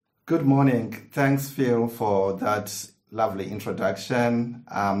Good morning. Thanks, Phil, for that lovely introduction.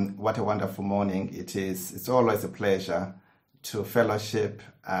 What a wonderful morning it is. It's always a pleasure to fellowship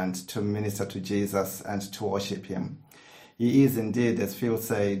and to minister to Jesus and to worship him. He is indeed, as Phil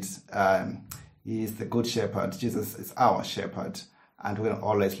said, he is the good shepherd. Jesus is our shepherd, and we'll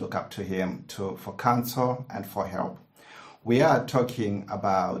always look up to him for counsel and for help. We are talking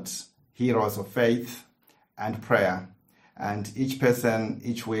about heroes of faith and prayer. And each person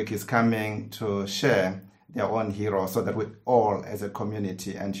each week is coming to share their own hero so that we all as a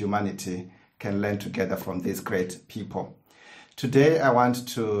community and humanity can learn together from these great people. Today I want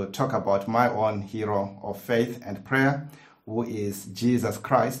to talk about my own hero of faith and prayer, who is Jesus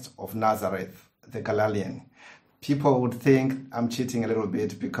Christ of Nazareth, the Galilean. People would think I'm cheating a little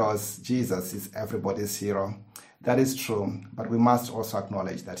bit because Jesus is everybody's hero. That is true, but we must also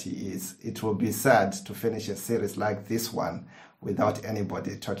acknowledge that he is. It will be sad to finish a series like this one without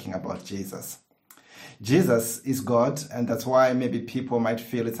anybody talking about Jesus. Jesus is God, and that's why maybe people might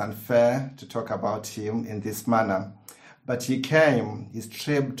feel it's unfair to talk about him in this manner. But he came, he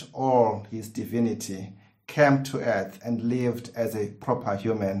stripped all his divinity, came to earth and lived as a proper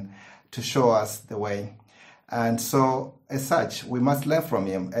human to show us the way. And so, as such, we must learn from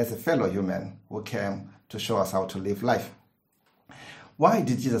him as a fellow human who came to show us how to live life. Why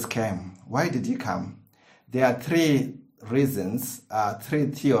did Jesus come? Why did he come? There are three reasons, three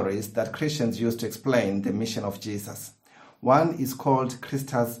theories that Christians use to explain the mission of Jesus. One is called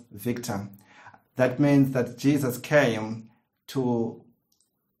Christus Victor. That means that Jesus came to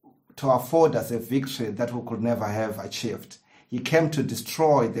afford us a victory that we could never have achieved. He came to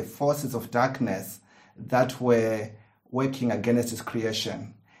destroy the forces of darkness that were working against his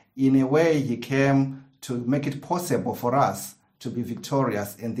creation. In a way, he came to make it possible for us to be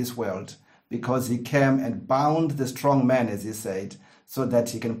victorious in this world, because he came and bound the strong man, as he said, so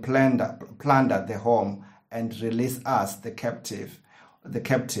that he can plunder the home and release us, the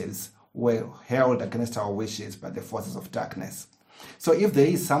captives, were held against our wishes by the forces of darkness. So if there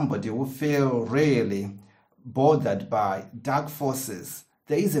is somebody who feel really bothered by dark forces,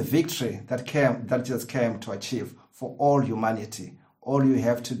 there is a victory that Jesus came to achieve for all humanity. All you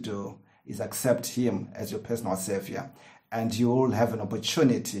have to do is accept him as your personal savior, and you will have an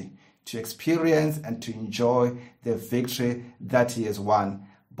opportunity to experience and to enjoy the victory that he has won,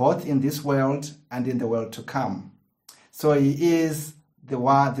 both in this world and in the world to come. So he is the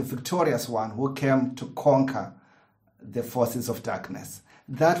victorious one who came to conquer the forces of darkness.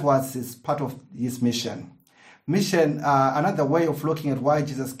 That was part of his mission. Another way of looking at why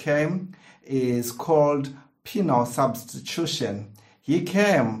Jesus came is called penal substitution. He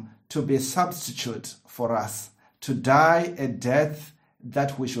came to be a substitute for us, to die a death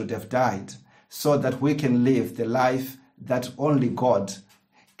that we should have died, so that we can live the life that only God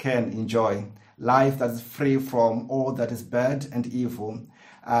can enjoy, life that is free from all that is bad and evil.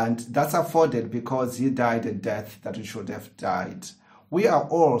 And that's afforded because he died a death that we should have died. We are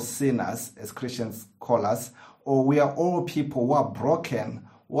all sinners, as Christians call us, or we are all people who are broken,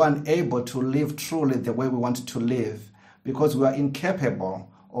 who are unable to live truly the way we want to live, because we are incapable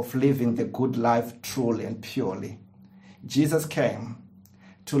of living the good life truly and purely. Jesus came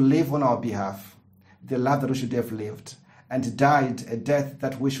to live on our behalf, the life that we should have lived, and died a death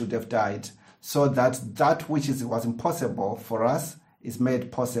that we should have died, so that which was impossible for us is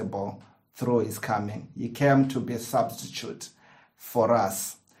made possible through his coming. He came to be a substitute for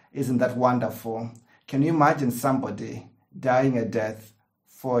us. Isn't that wonderful? Can you imagine somebody dying a death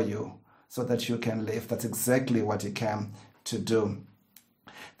for you so that you can live? That's exactly what he came to do.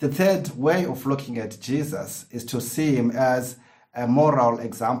 The third way of looking at Jesus is to see him as a moral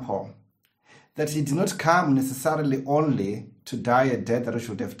example, that he did not come necessarily only to die a death that he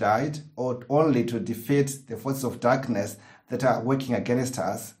should have died, or only to defeat the forces of darkness that are working against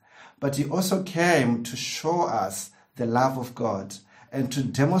us, but he also came to show us the love of God and to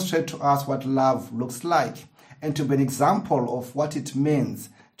demonstrate to us what love looks like, and to be an example of what it means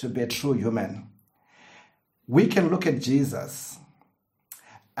to be a true human. We can look at Jesus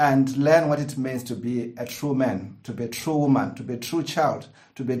and learn what it means to be a true man, to be a true woman, to be a true child,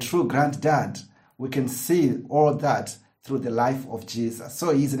 to be a true granddad. We can see all that through the life of Jesus.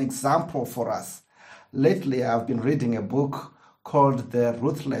 So he's an example for us. Lately, I've been reading a book called The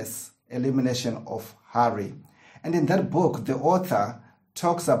Ruthless Elimination of Hurry. And in that book, the author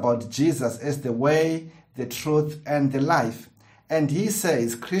talks about Jesus as the way, the truth, and the life. And he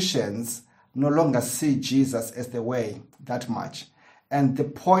says Christians no longer see Jesus as the way that much. And the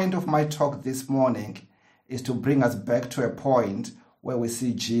point of my talk this morning is to bring us back to a point where we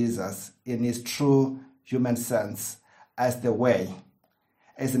see Jesus in his true human sense as the way.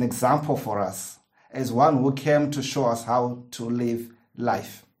 as an example for us, as one who came to show us how to live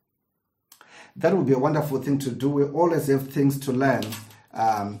life. That would be a wonderful thing to do. We always have things to learn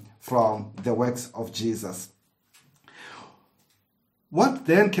from the works of Jesus. What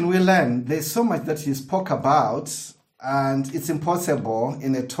then can we learn? There's so much that he spoke about, and it's impossible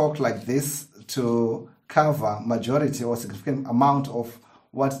in a talk like this to cover majority or significant amount of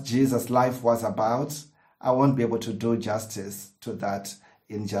what Jesus' life was about. I won't be able to do justice to that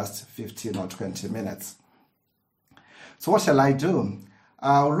in just 15 or 20 minutes. So what shall I do?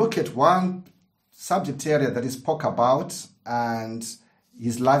 I'll look at one subject area that he spoke about, and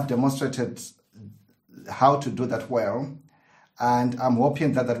his life demonstrated how to do that well. And I'm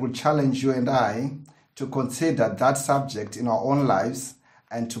hoping that will challenge you and I to consider that subject in our own lives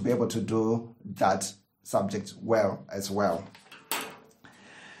and to be able to do that subject well as well.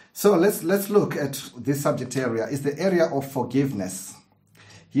 So let's look at this subject area. It's the area of forgiveness.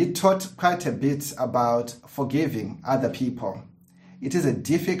 He taught quite a bit about forgiving other people. It is a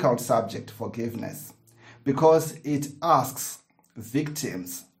difficult subject, forgiveness, because it asks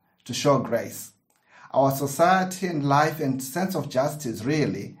victims to show grace. Our society and life and sense of justice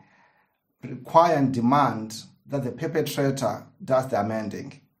really require and demand that the perpetrator does the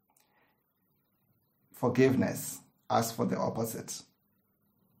amending. Forgiveness asks for the opposite.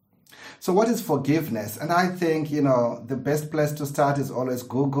 So what is forgiveness? And I think, the best place to start is always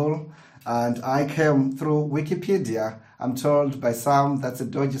Google. And I came through Wikipedia. I'm told by some that's a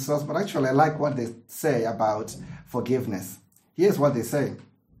dodgy source, but actually I like what they say about forgiveness. Here's what they say.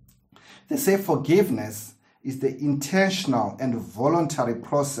 They say forgiveness is the intentional and voluntary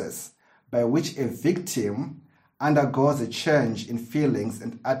process by which a victim undergoes a change in feelings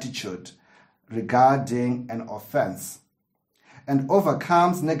and attitude regarding an offense and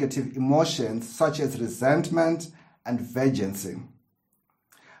overcomes negative emotions such as resentment and vengeance,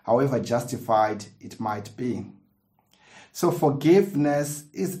 however justified it might be. So forgiveness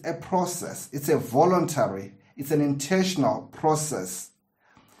is a process. It's a voluntary, it's an intentional process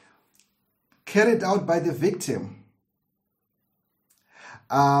carried out by the victim.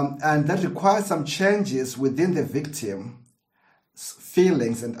 And that requires some changes within the victim's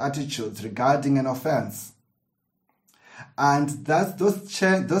feelings and attitudes regarding an offense. And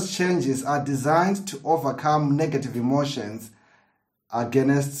those changes are designed to overcome negative emotions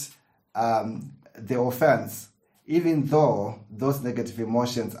against the offense, even though those negative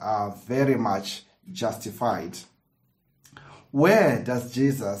emotions are very much justified. Where does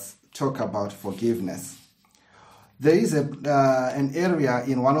Jesus talk about forgiveness? There is an area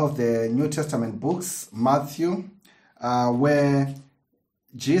in one of the New Testament books, Matthew, where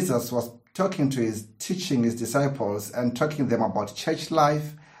Jesus was teaching his disciples and talking to them about church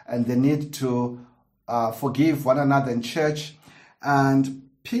life and the need to forgive one another in church. And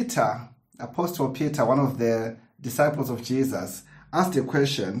Peter, Apostle Peter, one of the disciples of Jesus, asked a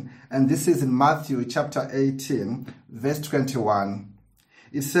question, and this is in Matthew chapter 18, verse 21.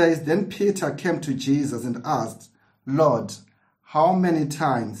 It says, "Then Peter came to Jesus and asked, 'Lord, how many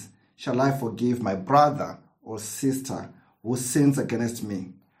times shall I forgive my brother or sister who sins against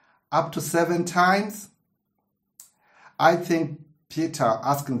me? Up to 7 times?' I think Peter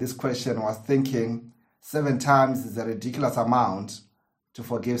asking this question was thinking 7 times is a ridiculous amount to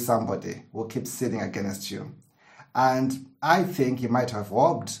forgive somebody who keeps sinning against you. And I think he might have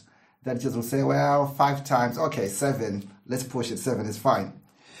hoped that Jesus will say, 5 times, okay, 7, let's push it, 7 is fine.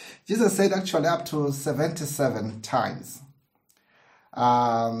 Jesus said actually up to 77 times.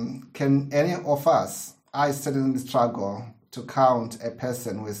 Can any of us, I certainly struggle to count a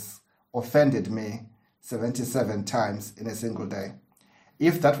person who has offended me 77 times in a single day.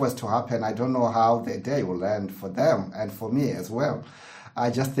 If that was to happen, I don't know how the day will end for them and for me as well.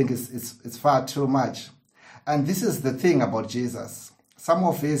 I just think it's far too much. And this is the thing about Jesus. Some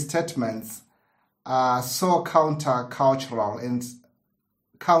of his statements are so countercultural and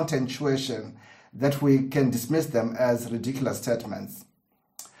counterintuition that we can dismiss them as ridiculous statements.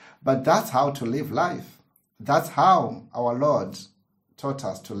 But that's how to live life. That's how our Lord taught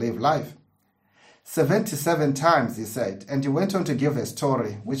us to live life. 77 times, he said. And he went on to give a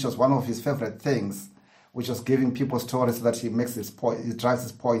story, which was one of his favorite things, which was giving people stories so that he drives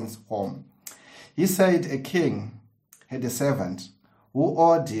his points home. He said a king had a servant who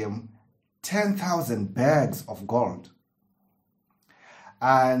owed him 10,000 bags of gold.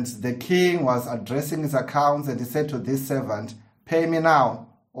 And the king was addressing his accounts, and he said to this servant, "Pay me now,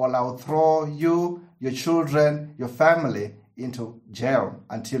 or I'll throw you, your children, your family into jail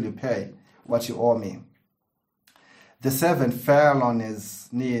until you pay what you owe me." The servant fell on his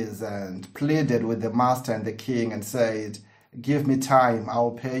knees and pleaded with the master and the king and said, give me time, I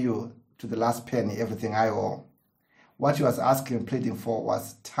will pay you to the last penny everything I owe. What he was asking and pleading for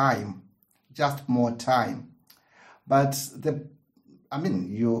was time, just more time. But if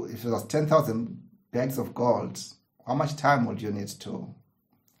it was 10,000 bags of gold, how much time would you need to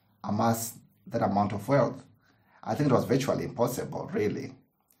amass that amount of wealth? I think it was virtually impossible, really.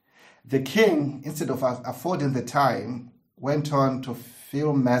 The king, instead of affording the time, went on to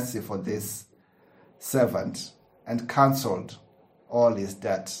feel mercy for this servant and cancelled all his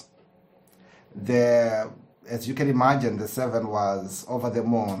debt. As you can imagine, the servant was over the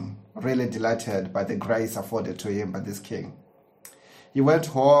moon, really delighted by the grace afforded to him by this king. He went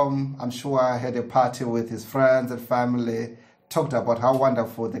home, I'm sure, had a party with his friends and family, talked about how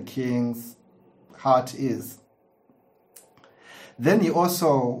wonderful the king's heart is. Then he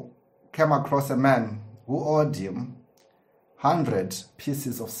also came across a man who owed him 100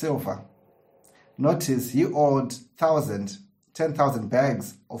 pieces of silver. Notice he owed 10,000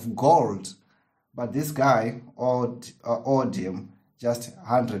 bags of gold, but this guy owed him just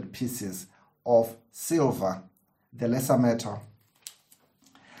 100 pieces of silver, the lesser metal.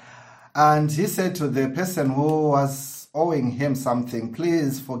 And he said to the person who was owing him something,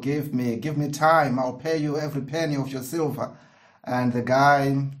 please forgive me, give me time, I'll pay you every penny of your silver. And the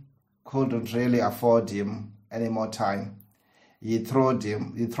guy couldn't really afford him any more time. He threw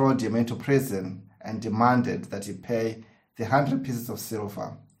him into prison and demanded that he pay the 100 pieces of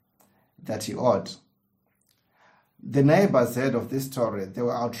silver that he owed. The neighbors heard of this story. They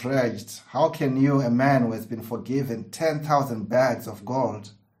were outraged. How can you, a man who has been forgiven 10,000 bags of gold,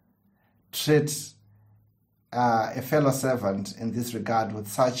 treat a fellow servant in this regard with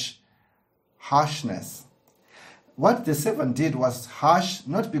such harshness? What the servant did was harsh,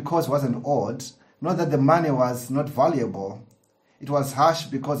 not because it wasn't owed, not that the money was not valuable. It was harsh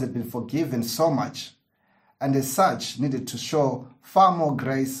because it had been forgiven so much, and as such needed to show far more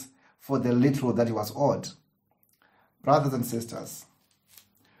grace for the little that he was owed. Brothers and sisters,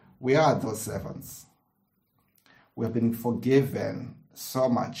 we are those servants. We have been forgiven so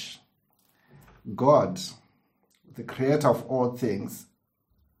much. God, the creator of all things,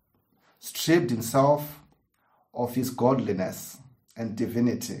 stripped himself of his godliness and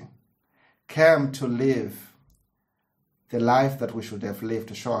divinity, came to live the life that we should have lived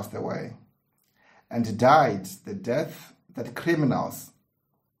to show us the way, and died the death that criminals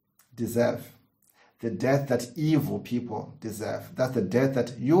deserve, the death that evil people deserve. That's the death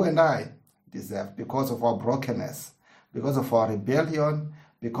that you and I deserve because of our brokenness, because of our rebellion,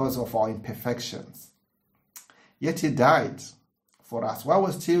 because of our imperfections. Yet he died for us. While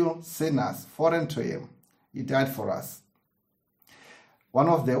we're still sinners, foreign to him, he died for us. One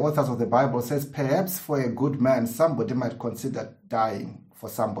of the authors of the Bible says, perhaps for a good man, somebody might consider dying for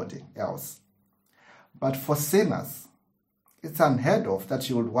somebody else. But for sinners, it's unheard of that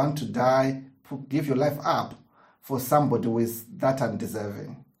you would want to die, give your life up for somebody who is that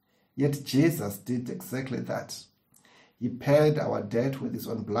undeserving. Yet Jesus did exactly that. He paid our debt with his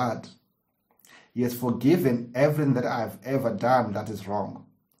own blood. He has forgiven everything that I've ever done that is wrong.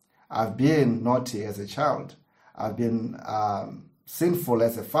 I've been naughty as a child. I've been sinful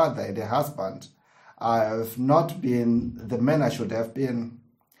as a father and a husband. I've not been the man I should have been.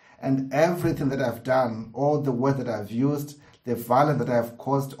 And everything that I've done, all the words that I've used, the violence that I've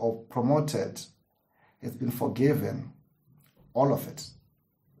caused or promoted, has been forgiven. All of it.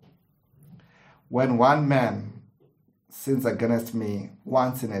 When one man sins against me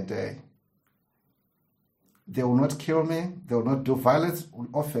once in a day, they will not kill me, they will not do violence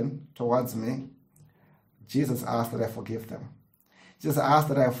often towards me. Jesus asked that I forgive them. Jesus asked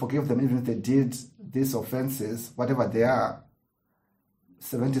that I forgive them even if they did these offenses, whatever they are,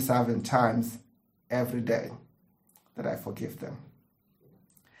 77 times every day, that I forgive them.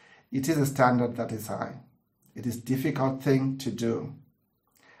 It is a standard that is high. It is a difficult thing to do.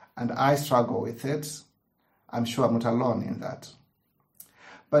 And I struggle with it. I'm sure I'm not alone in that.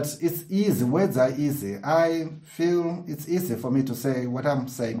 But it's easy. Words are easy. I feel it's easy for me to say what I'm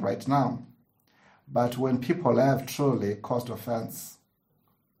saying right now. But when people have truly caused offense,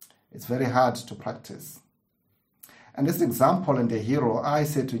 it's very hard to practice. And this example in the hero, I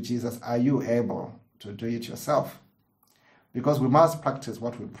say to Jesus, are you able to do it yourself? Because we must practice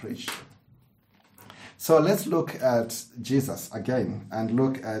what we preach. So let's look at Jesus again and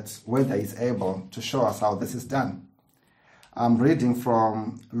look at whether he's able to show us how this is done. I'm reading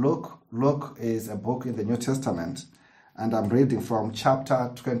from Luke. Luke is a book in the New Testament, and I'm reading from chapter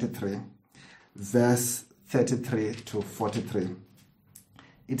 23, verse 33 to 43.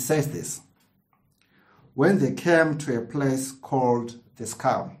 It says this: when they came to a place called the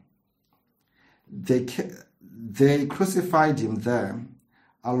Skull, They crucified him there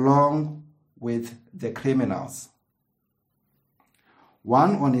along with the criminals,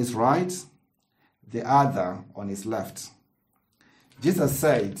 one on his right, the other on his left. Jesus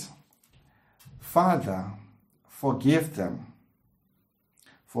said, "Father, forgive them,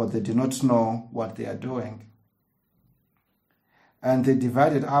 for they do not know what they are doing." And they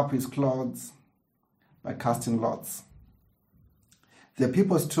divided up his clothes by casting lots. The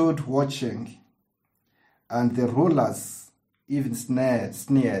people stood watching, and the rulers even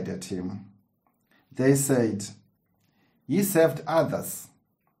sneered at him. They said, "He served others.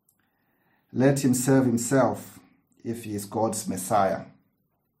 Let him serve himself if he is God's Messiah,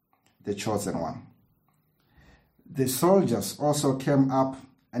 the chosen one." The soldiers also came up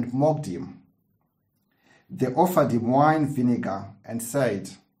and mocked him. They offered him wine vinegar and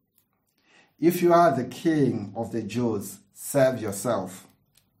said, "If you are the king of the Jews, serve yourself."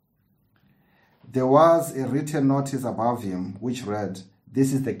 There was a written notice above him which read,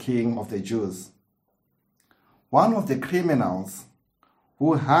 "This is the King of the Jews." One of the criminals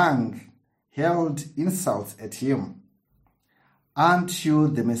who hung hurled insults at him. "Aren't you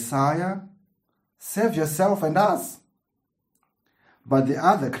the Messiah? Save yourself and us." But the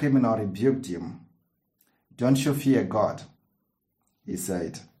other criminal rebuked him. "Don't you fear God?" he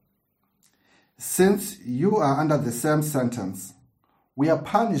said. "Since you are under the same sentence, we are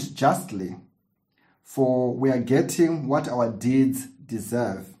punished justly, for we are getting what our deeds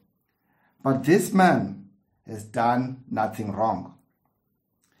deserve. But this man has done nothing wrong."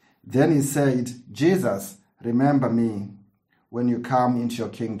 Then he said, "Jesus, remember me when you come into your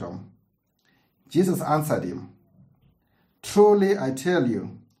kingdom." Jesus answered him, "Truly I tell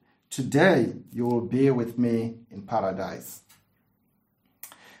you, today you will be with me in paradise."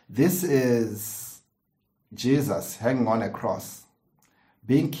 This is Jesus hanging on a cross,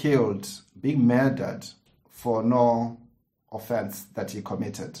 being killed, being murdered for no offense that he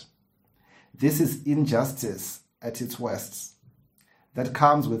committed. This is injustice at its worst, that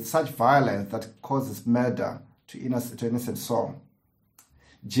comes with such violence that causes murder to innocent soul.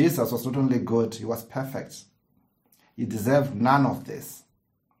 Jesus was not only good, he was perfect. He deserved none of this.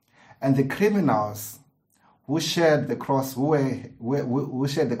 And the criminals who shared the cross, who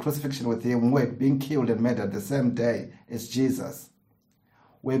shared the crucifixion with him, who were being killed and murdered the same day as Jesus,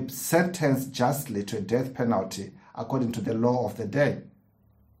 were sentenced justly to a death penalty according to the law of the day.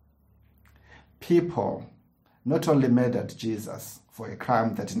 People not only murdered Jesus for a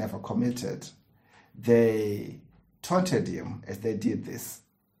crime that he never committed, they taunted him as they did this.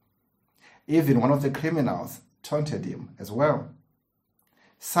 Even one of the criminals taunted him as well.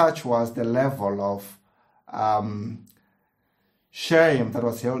 Such was the level of shame that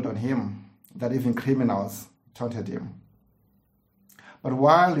was held on him, that even criminals taunted him. But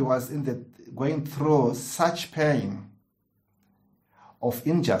while he was going through such pain of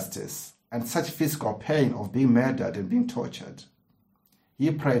injustice and such physical pain of being murdered and being tortured,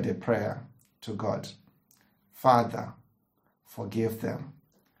 he prayed a prayer to God. "Father, forgive them,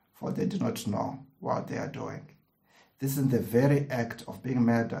 for they do not know what they are doing." This is the very act of being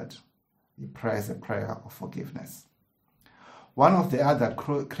murdered. He prays a prayer of forgiveness. One of the other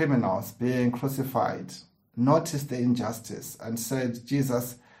criminals being crucified noticed the injustice and said,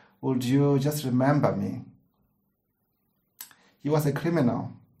 "Jesus, would you just remember me?" He was a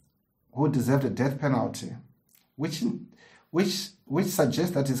criminal who deserved a death penalty, which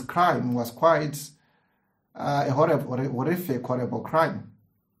suggests that his crime was quite a horrible crime.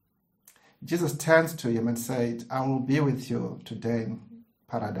 Jesus turns to him and said, "I will be with you today in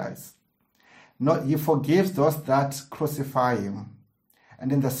paradise." He forgives those that crucify him,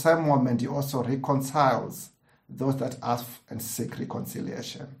 and in the same moment he also reconciles those that ask and seek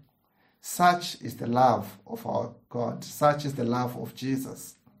reconciliation. Such is the love of our God. Such is the love of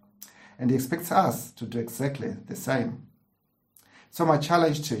Jesus. And he expects us to do exactly the same. So my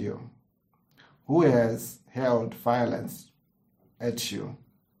challenge to you, who has held violence at you?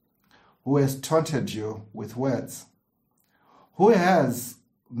 Who has taunted you with words? Who has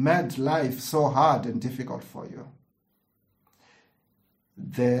made life so hard and difficult for you?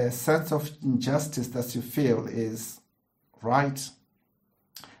 The sense of injustice that you feel is right.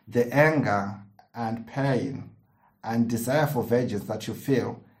 The anger and pain and desire for vengeance that you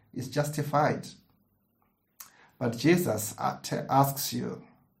feel is justified. But Jesus asks you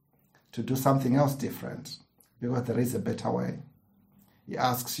to do something else different, because there is a better way. He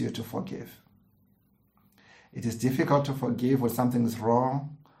asks you to forgive. It is difficult to forgive when something is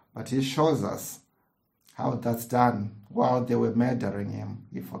wrong, but he shows us how that's done. While they were murdering him,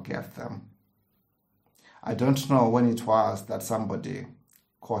 he forgave them. I don't know when it was that somebody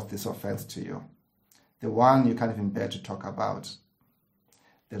caused this offense to you. the one you can't even bear to talk about.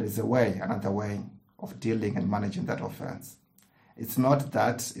 There is another way of dealing and managing that offense. It's not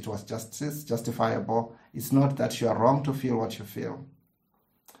that it was justifiable. It's not that you are wrong to feel what you feel.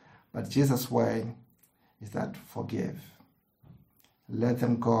 But Jesus' way is that forgive. Let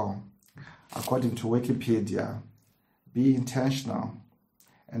them go. According to Wikipedia, be intentional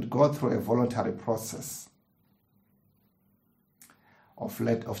and go through a voluntary process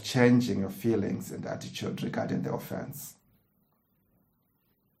of changing your feelings and attitude regarding the offense,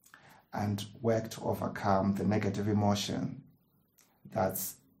 and work to overcome the negative emotion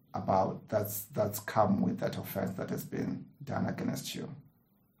that's come with that offense that has been done against you.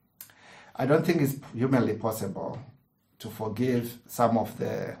 I don't think it's humanly possible to forgive some of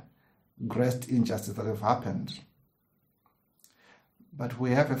the great injustices that have happened. But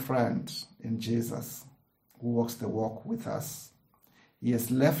we have a friend in Jesus who walks the walk with us. He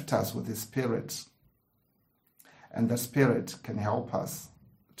has left us with His Spirit, and the Spirit can help us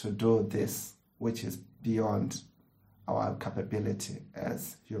to do this, which is beyond our capability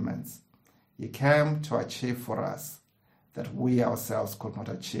as humans. He came to achieve for us that we ourselves could not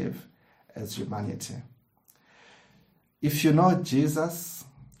achieve as humanity. If you know Jesus,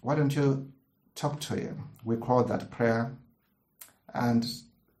 why don't you talk to Him? We call that prayer. And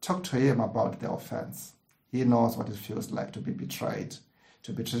talk to Him about the offense. He knows what it feels like to be betrayed,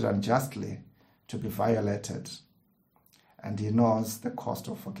 to be treated unjustly, to be violated. And He knows the cost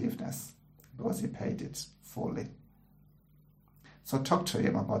of forgiveness because He paid it fully. So talk to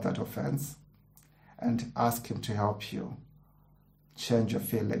Him about that offense and ask Him to help you change your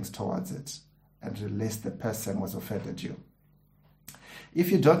feelings towards it and release the person who has offended you.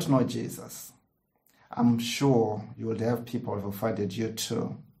 If you don't know Jesus, I'm sure you will have people who have offended you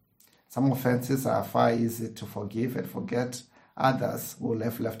too. Some offenses are far easy to forgive and forget. Others will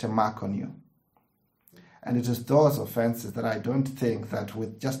have left a mark on you. And it is those offenses that I don't think that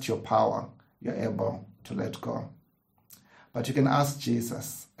with just your power, you're able to let go. But you can ask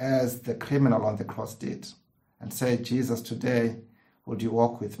Jesus, as the criminal on the cross did, and say, Jesus, today, would you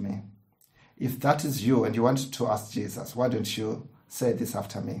walk with me? If that is you and you want to ask Jesus, why don't you say this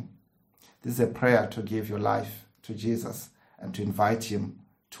after me? This is a prayer to give your life to Jesus and to invite Him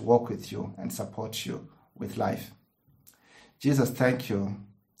to walk with you and support you with life. Jesus, thank you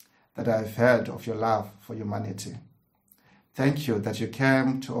that I've heard of your love for humanity. Thank you that you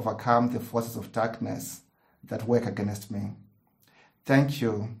came to overcome the forces of darkness that work against me. Thank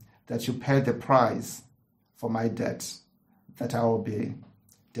you that you paid the price for my debt, that I will be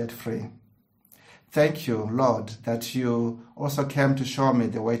debt-free. Thank you, Lord, that you also came to show me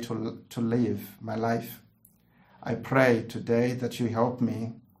the way to live my life. I pray today that you help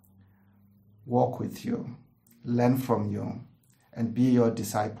me walk with you, learn from you, and be your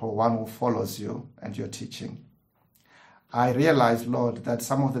disciple, one who follows you and your teaching. I realize, Lord, that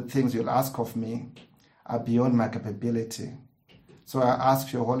some of the things you'll ask of me are beyond my capability. So I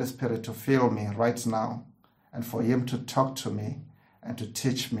ask your Holy Spirit to fill me right now and for Him to talk to me and to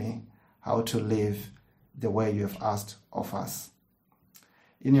teach me how to live the way you have asked of us.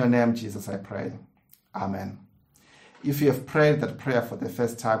 In your name, Jesus, I pray. Amen. If you have prayed that prayer for the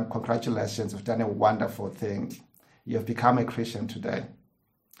first time, congratulations, you've done a wonderful thing. You have become a Christian today.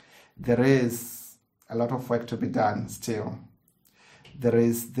 There is a lot of work to be done still.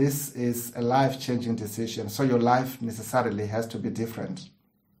 This is a life-changing decision, so your life necessarily has to be different.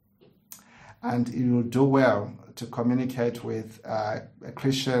 And you will do well to communicate with a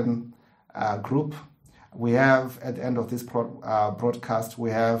Christian group. We have, at the end of this broadcast,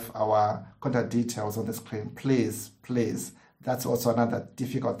 we have our contact details on the screen. Please, that's also another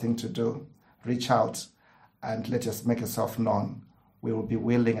difficult thing to do. Reach out and let us make yourself known. We will be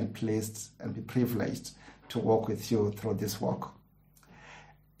willing and pleased and be privileged to walk with you through this walk.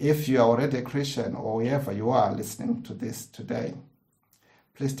 If you are already a Christian or wherever you are listening to this today,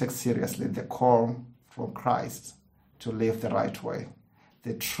 please take seriously the call from Christ to live the right way.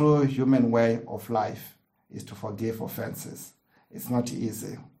 The true human way of life is to forgive offenses. It's not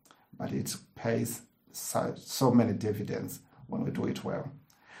easy, but it pays so many dividends when we do it well.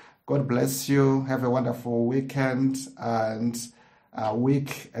 God bless you. Have a wonderful weekend and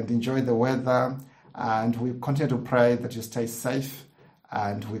week, and enjoy the weather. And we continue to pray that you stay safe,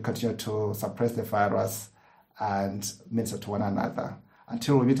 and we continue to suppress the virus and minister to one another.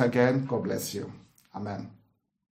 Until we meet again, God bless you. Amen.